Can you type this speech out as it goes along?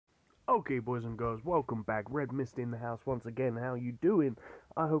Okay, boys and girls, welcome back. Redmissed in the house once again. How you doing?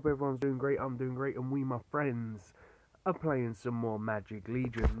 I hope everyone's doing great. I'm doing great, and we, my friends, are playing some more Magic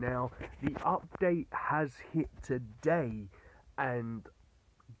Legion. Now, the update has hit today, and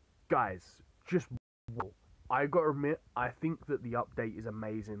guys, just I gotta admit, I think that the update is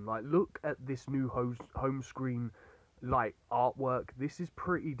amazing. Like, look at this new home screen, like, artwork. This is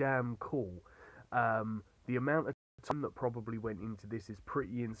pretty damn cool. The amount of time that probably went into this is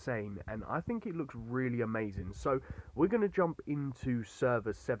pretty insane, and I think it looks really amazing. So we're going to jump into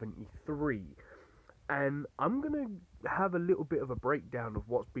server 73, and I'm going to have a little bit of a breakdown of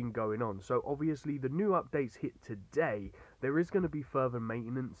what's been going on. So obviously the new updates hit today. There is going to be further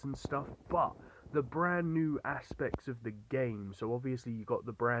maintenance and stuff, but the brand new aspects of the game, so obviously you got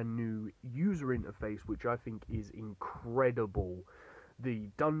the brand new user interface, which I think is incredible. The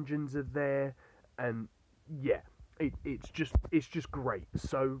dungeons are there, and yeah, it's just great.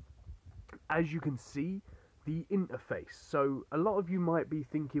 So as you can see, the interface, so a lot of you might be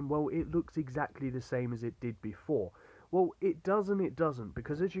thinking, well, it looks exactly the same as it did before. Well, it doesn't,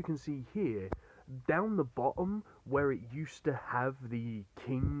 because as you can see here, down the bottom where it used to have the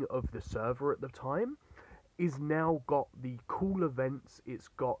king of the server at the time, is now got the cool events, it's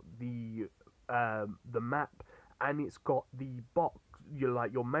got the map, and it's got the box,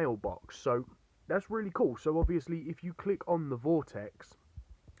 your mailbox. So that's really cool. So obviously if you click on the vortex,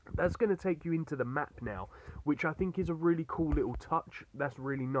 that's going to take you into the map now, which I think is a really cool little touch. That's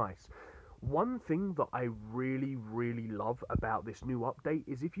really nice. One thing that I really love about this new update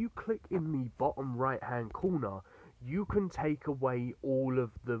is if you click in the bottom right hand corner, you can take away all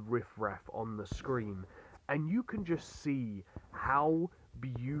of the riffraff on the screen, and you can just see how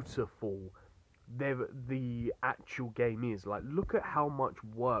beautiful the actual game is. Like, look at how much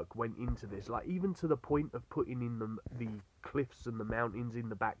work went into this, like even to the point of putting in the cliffs and the mountains in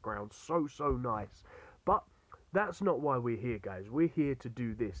the background. So nice. But that's not why we're here, guys. We're here to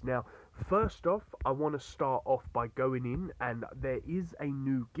do this. Now, first off, I want to start off by going in, and there is a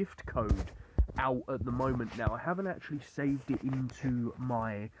new gift code out at the moment. Now, I haven't actually saved it into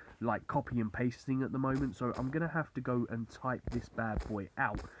my copy and pasting at the moment, so I'm gonna have to go and type this bad boy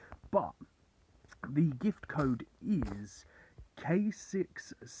out. But the gift code is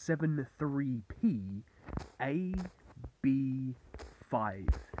K673PAB5,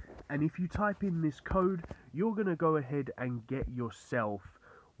 and if you type in this code, you're going to go ahead and get yourself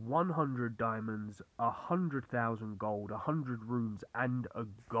 100 diamonds, 100,000 gold, 100 runes, and a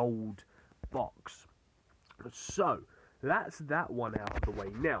gold box. So that's that one out of the way.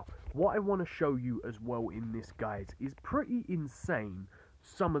 Now, what I want to show you as well in this, guys, is pretty insane.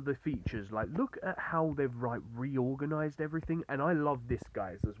 Some of the features, like, look at how they've reorganized everything, and I love this,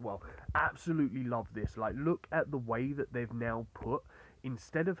 guys, as well. Absolutely love this. Like, look at the way that they've now put,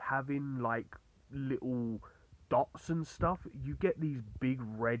 instead of having little dots and stuff, you get these big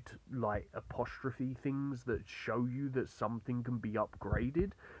red apostrophe things that show you that something can be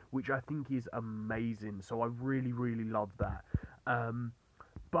upgraded, which I think is amazing. So I really love that.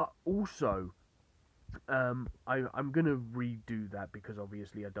 But also, I'm gonna redo that, because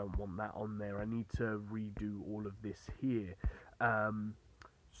obviously I don't want that on there. I need to redo all of this here.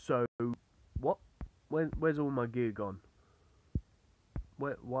 So what? Where's all my gear gone?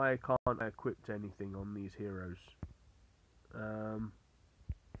 Why can't I equip anything on these heroes?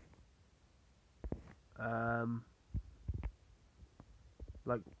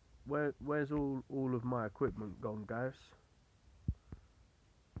 Where's all of my equipment gone, guys?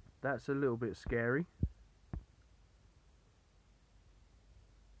 That's a little bit scary.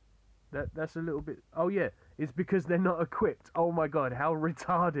 That's a little bit... Oh yeah, it's because they're not equipped. Oh my god, how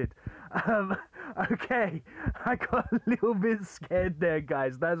retarded. Okay, I got a little bit scared there,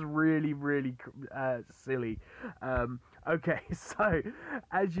 guys. That's really silly. Okay, so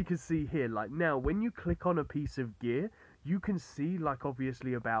as you can see here, now when you click on a piece of gear, you can see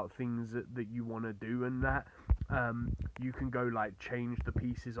obviously about things that you want to do, and that you can go change the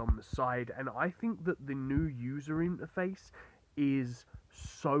pieces on the side. And I think that the new user interface is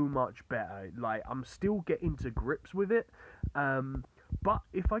so much better. I'm still getting to grips with it, but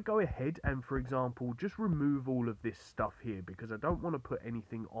if I go ahead and, for example, just remove all of this stuff here, because I don't want to put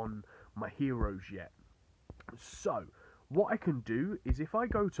anything on my heroes yet. So what I can do is, if I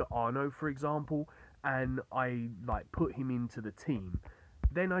go to Arno, for example, and I put him into the team,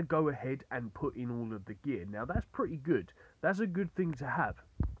 then I go ahead and put in all of the gear. Now that's pretty good. That's a good thing to have.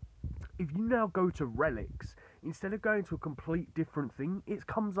 If you now go to relics, instead of going to a complete different thing, it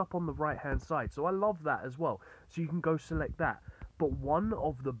comes up on the right hand side. So I love that as well. So you can go select that. But one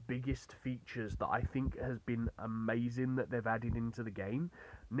of the biggest features that I think has been amazing that they've added into the game,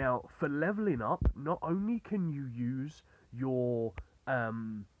 Now, for leveling up, not only can you use your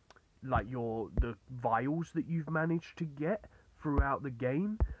the vials that you've managed to get throughout the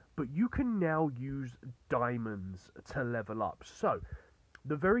game, but you can now use diamonds to level up. So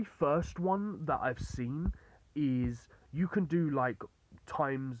the very first one that I've seen is you can do like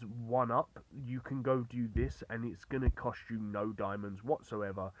times 1 up. You can go do this and it's going to cost you no diamonds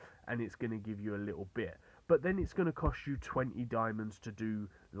whatsoever, and it's going to give you a little bit, but then it's going to cost you 20 diamonds to do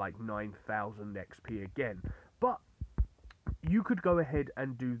like 9,000 XP again. But you could go ahead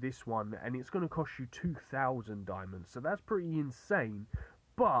and do this one and it's going to cost you 2,000 diamonds, so that's pretty insane.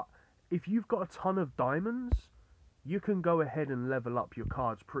 But if you've got a ton of diamonds, you can go ahead and level up your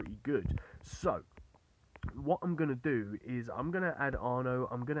cards pretty good. So what I'm going to do is I'm going to add Arno,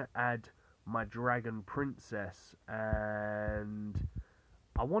 I'm going to add my Dragon Princess, and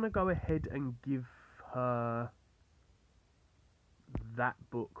I want to go ahead and give her that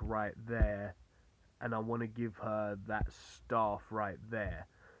book right there, and I want to give her that staff right there.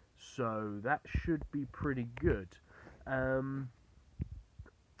 So that should be pretty good.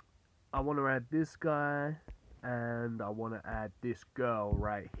 I want to add this guy, and I want to add this girl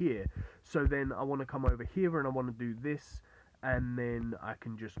right here. So then I want to come over here and I want to do this, and then I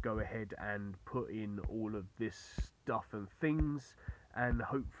can just go ahead and put in all of this stuff and things, and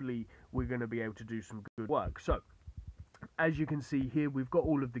hopefully we're going to be able to do some good work. So as you can see here, we've got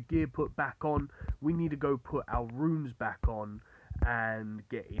all of the gear put back on. We need to go put our runes back on and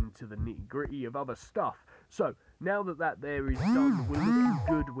get into the nitty gritty of other stuff. So now that there is done, we're looking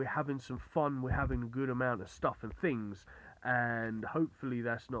good, we're having some fun, we're having a good amount of stuff and things, and hopefully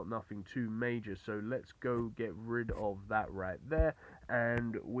that's not nothing too major. So let's go get rid of that right there,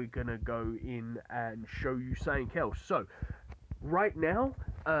 and we're gonna go in and show you something else. So right now,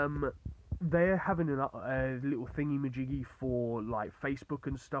 they're having a little thingy-majiggy for like Facebook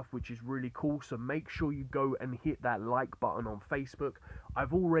and stuff, which is really cool. So make sure you go and hit that like button on Facebook.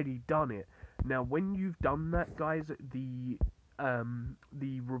 I've already done it. Now when you've done that, guys, the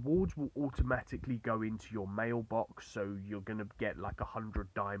rewards will automatically go into your mailbox, so you're gonna get like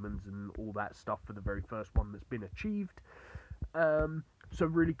 100 diamonds and all that stuff for the very first one that's been achieved. So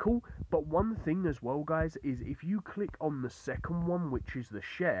really cool. But one thing as well, guys, is if you click on the second one, which is the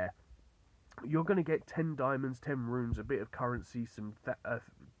share, you're going to get 10 diamonds, 10 runes, a bit of currency, some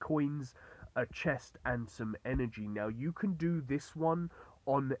coins, a chest, and some energy. Now, you can do this one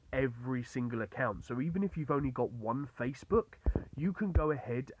on every single account. So even if you've only got one Facebook, you can go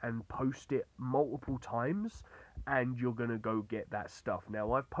ahead and post it multiple times, and you're going to go get that stuff.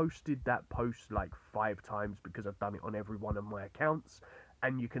 Now, I've posted that post like 5 times because I've done it on every one of my accounts,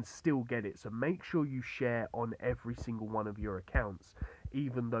 and you can still get it. So make sure you share on every single one of your accounts,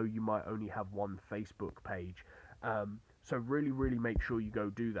 even though you might only have one Facebook page. So really make sure you go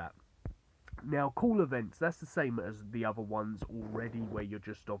do that. Now, cool events, that's the same as the other ones already, where you're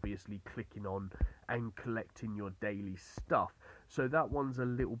just obviously clicking on and collecting your daily stuff. So that one's a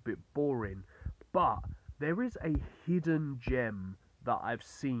little bit boring. But there is a hidden gem that I've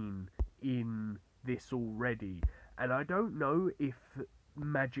seen in this already, and I don't know if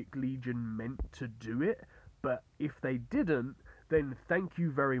Magic Legion meant to do it, but if they didn't, then thank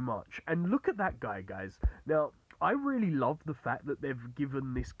you very much. And look at that guy, guys. Now, I really love the fact that they've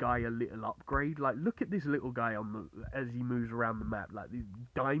given this guy a little upgrade. Like, look at this little guy as he moves around the map. Like, these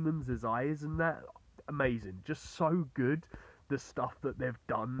diamonds as eyes and that. Amazing. Just so good, the stuff that they've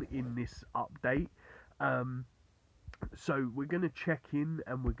done in this update. So we're going to check in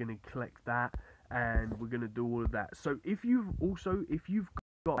and we're going to collect that, and we're going to do all of that. So if you've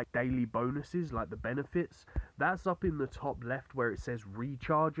got like daily bonuses, like the benefits, that's up in the top left where it says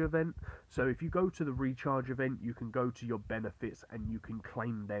recharge event. So if you go to the recharge event, you can go to your benefits and you can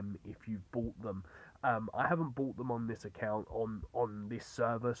claim them if you've bought them. I haven't bought them on this account on this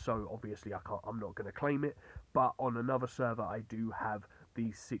server, so obviously I'm not going to claim it. But on another server, I do have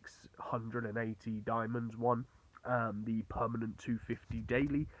the 680 diamonds one, the permanent 250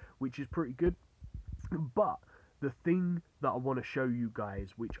 daily, which is pretty good. But the thing that I want to show you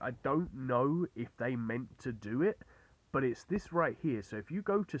guys, which I don't know if they meant to do it, but it's this right here. So if you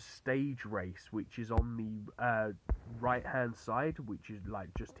go to stage race, which is on the right hand side, which is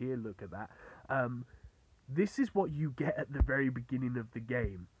like just here, look at that. This is what you get at the very beginning of the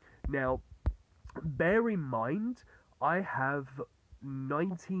game. Now, bear in mind, I have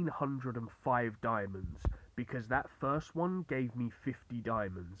 1905 diamonds, because that first one gave me 50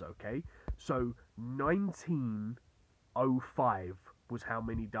 diamonds, okay? So 1905 was how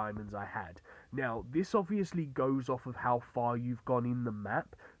many diamonds I had. Now, this obviously goes off of how far you've gone in the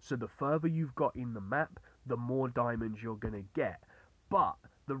map. So the further you've got in the map, the more diamonds you're going to get. But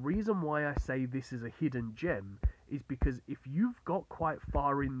The reason why I say this is a hidden gem is because if you've got quite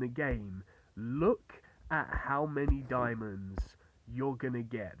far in the game, look at how many diamonds you're gonna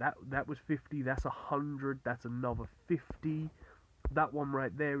get. That was 50, that's 100, that's another 50. That one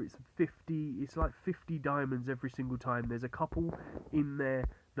right there, it's 50. It's like 50 diamonds every single time. There's a couple in there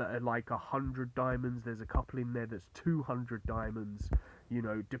that are like 100 diamonds. There's a couple in there that's 200 diamonds. You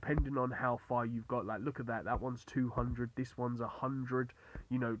know, depending on how far you've got. Like, look at that. That one's 200. This one's 100.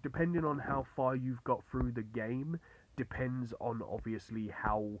 You know, depending on how far you've got through the game, depends on obviously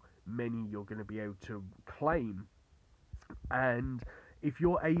how many you're going to be able to claim. And if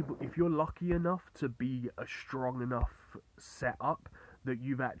you're lucky enough to be a strong enough setup that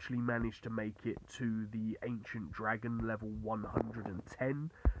you've actually managed to make it to the ancient dragon level 110,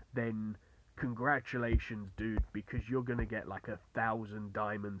 then congratulations, dude, because you're gonna get like 1,000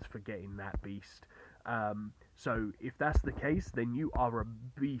 diamonds for getting that beast. So if that's the case, then you are a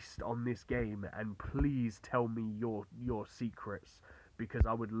beast on this game, and please tell me your secrets, because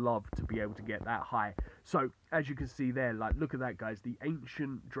I would love to be able to get that high. So, as you can see there, like, look at that, guys. The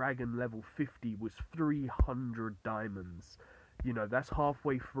Ancient Dragon level 50 was 300 diamonds. You know, that's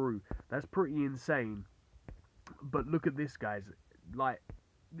halfway through. That's pretty insane. But look at this, guys. Like,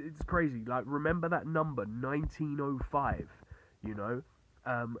 it's crazy. Like, remember that number, 1905, you know?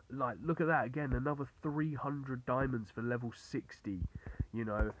 Like, look at that again, another 300 diamonds for level 60. You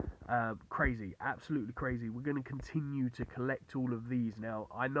know, crazy, absolutely crazy. We're going to continue to collect all of these. Now,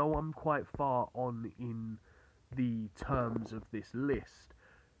 I know I'm quite far on in the terms of this list,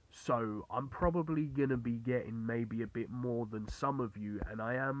 so I'm probably going to be getting maybe a bit more than some of you, and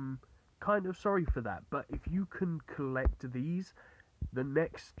I am kind of sorry for that. But if you can collect these, the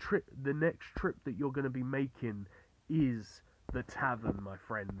next trip that you're going to be making is the tavern, my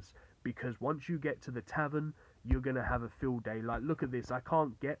friends, because once you get to the tavern, you're going to have a field day. Like, look at this. I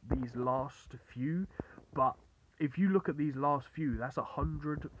can't get these last few, but if you look at these last few, that's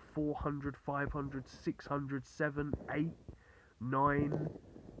 100, 400, 500, 600, 7, 8, 9,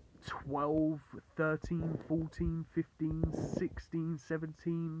 12, 13, 14, 15, 16,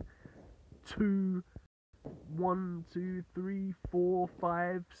 17, 2, 1, 2, 3, 4,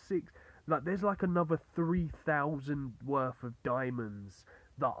 5, 6. Like, there's like another 3,000 worth of diamonds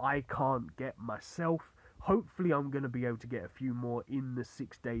that I can't get myself. Hopefully I'm going to be able to get a few more in the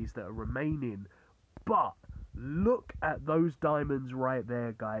 6 days that are remaining. But look at those diamonds right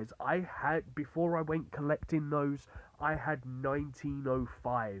there, guys. Before I went collecting those, I had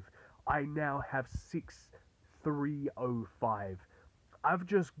 1905. I now have 6305. I've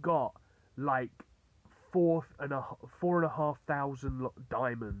just got like 4,500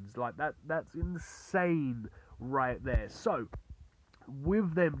 diamonds. Like, that's insane right there. So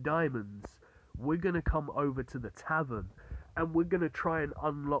with them diamonds, we're going to come over to the tavern, and we're going to try and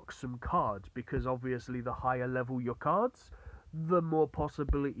unlock some cards, because obviously the higher level your cards, the more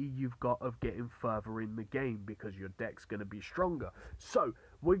possibility you've got of getting further in the game, because your deck's going to be stronger. So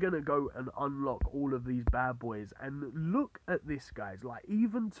we're going to go and unlock all of these bad boys, and look at this, guys. Like,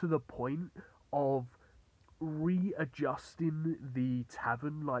 even to the point of readjusting the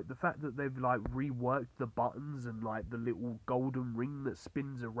tavern, like the fact that they've like reworked the buttons and like the little golden ring that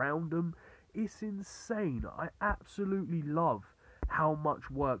spins around them, it's insane. I absolutely love how much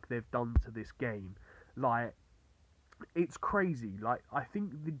work they've done to this game. Like, it's crazy. Like, I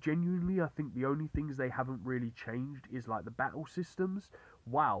think genuinely, I think the only things they haven't really changed is like the battle systems.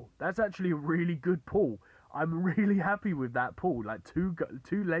 Wow, that's actually a really good pull. I'm really happy with that pull. Like, two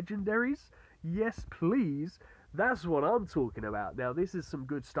legendaries. Yes, please. That's what I'm talking about. Now, this is some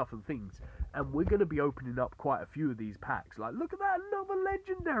good stuff and things, and we're going to be opening up quite a few of these packs. Like, look at that, another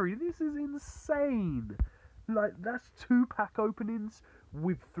legendary. This is insane. Like, that's 2 pack openings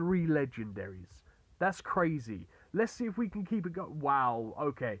with 3 legendaries. That's crazy. Let's see if we can keep it going. Wow,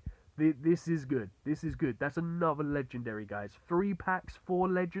 okay. This is good. This is good. That's another legendary, guys. 3 packs, 4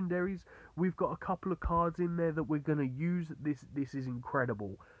 legendaries. We've got a couple of cards in there that we're going to use. This is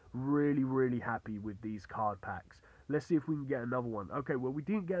incredible. Really, really happy with these card packs. Let's see if we can get another one. Okay, well, we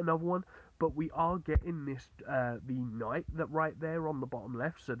didn't get another one, but we are getting this, the knight that right there on the bottom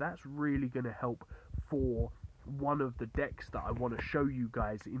left. So that's really going to help for one of the decks that I want to show you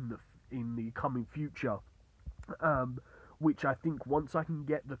guys in the coming future. Which I think once I can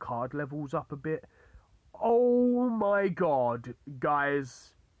get the card levels up a bit. Oh my god,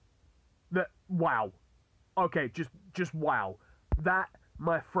 guys. Wow. Okay, just wow. That,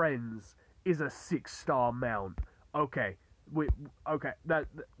 my friends, is a 6-star mount. Okay. Okay.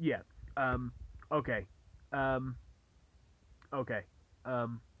 Yeah. Okay. Okay.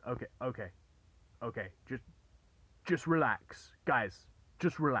 Okay. Okay. Okay. Just relax. Guys,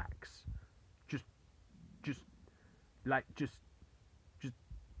 just relax. Just, like, just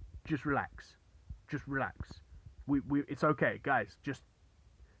relax. Just relax. It's okay, guys.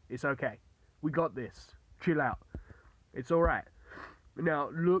 It's okay. We got this. Chill out. It's alright. Now,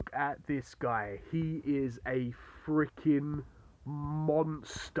 look at this guy. He is a freaking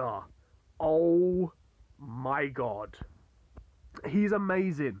monster. Oh my god. He's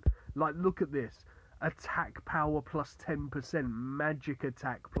amazing. Like, look at this. Attack power plus 10%. Magic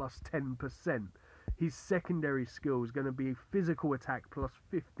attack plus 10%. His secondary skill is going to be physical attack plus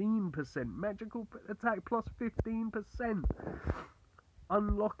 15%. Magical attack plus 15%.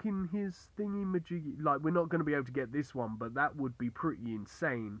 Unlocking his thingy-majiggy. Like, we're not going to be able to get this one, but that would be pretty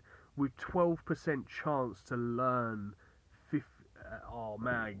insane. With 12% chance to learn. Oh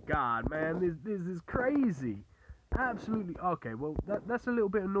my god, man. This is crazy. Absolutely. Okay, well, that's a little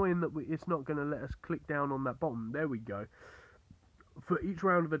bit annoying that it's not going to let us click down on that button. There we go. For each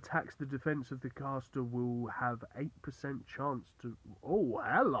round of attacks, the defense of the caster will have 8% chance to... Oh,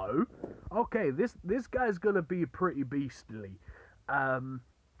 hello. Okay, this guy's going to be pretty beastly.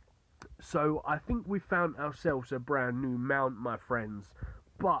 So I think we found ourselves a brand new mount, my friends.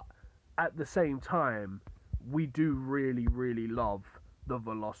 But at the same time, we do really, really love the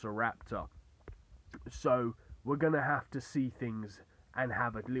Velociraptor. So we're going to have to see things and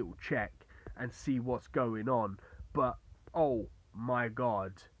have a little check and see what's going on. But, oh my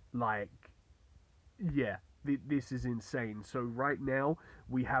god, like, yeah, this is insane. So right now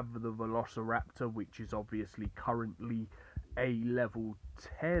we have the Velociraptor, which is obviously currently a level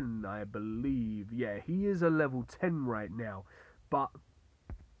 10, I believe. Yeah, he is a level 10 right now, but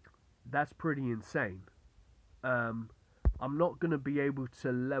that's pretty insane. I'm not going to be able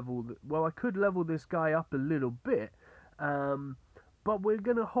to level... Well, I could level this guy up a little bit, but we're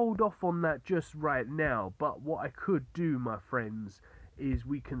going to hold off on that just right now. But what I could do, my friends, is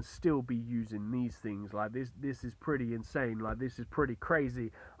we can still be using these things. Like, this is pretty insane. Like, this is pretty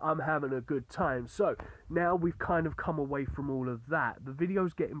crazy. I'm having a good time. So, now we've kind of come away from all of that. The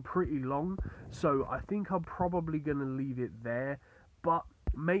video's getting pretty long, so I think I'm probably going to leave it there. But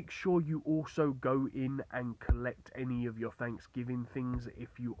make sure you also go in and collect any of your Thanksgiving things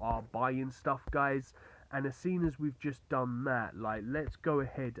if you are buying stuff, guys. And as soon as we've just done that, like, let's go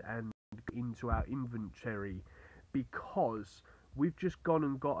ahead and go into our inventory, because we've just gone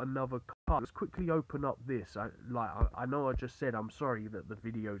and got another card. Let's quickly open up this. I know I just said I'm sorry that the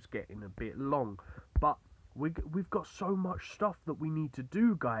video's getting a bit long, but we've got so much stuff that we need to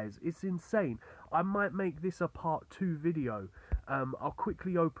do, guys. It's insane. I might make this a part 2 video. I'll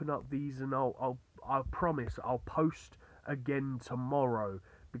quickly open up these, and I'll promise I'll post again tomorrow,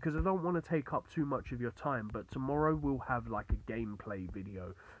 because I don't want to take up too much of your time. But tomorrow we'll have like a gameplay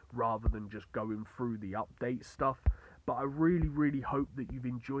video rather than just going through the update stuff. But I really, really hope that you've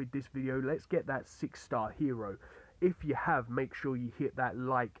enjoyed this video. Let's get that 6-star hero. If you have, make sure you hit that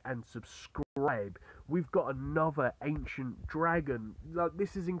like and subscribe. We've got another ancient dragon. Like,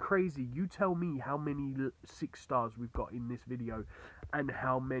 this isn't crazy. You tell me how many 6 stars we've got in this video, and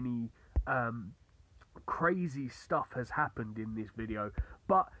how many crazy stuff has happened in this video.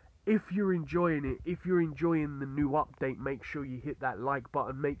 But if you're enjoying it, if you're enjoying the new update, make sure you hit that like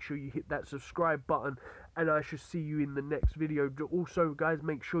button, make sure you hit that subscribe button, and I shall see you in the next video. Also, guys,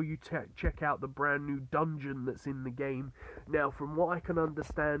 make sure you check out the brand new dungeon that's in the game. Now, from what I can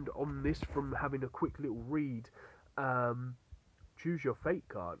understand on this, from having a quick little read, choose your fate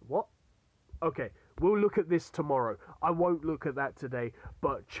card. What? Okay, we'll look at this tomorrow. I won't look at that today,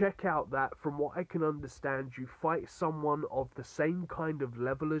 but check out that. From what I can understand, you fight someone of the same kind of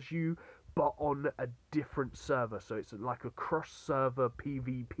level as you, but on a different server. So it's like a cross-server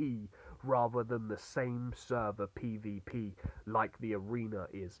PvP rather than the same server PvP like the arena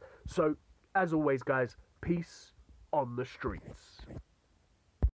is. So, as always, guys, peace on the streets.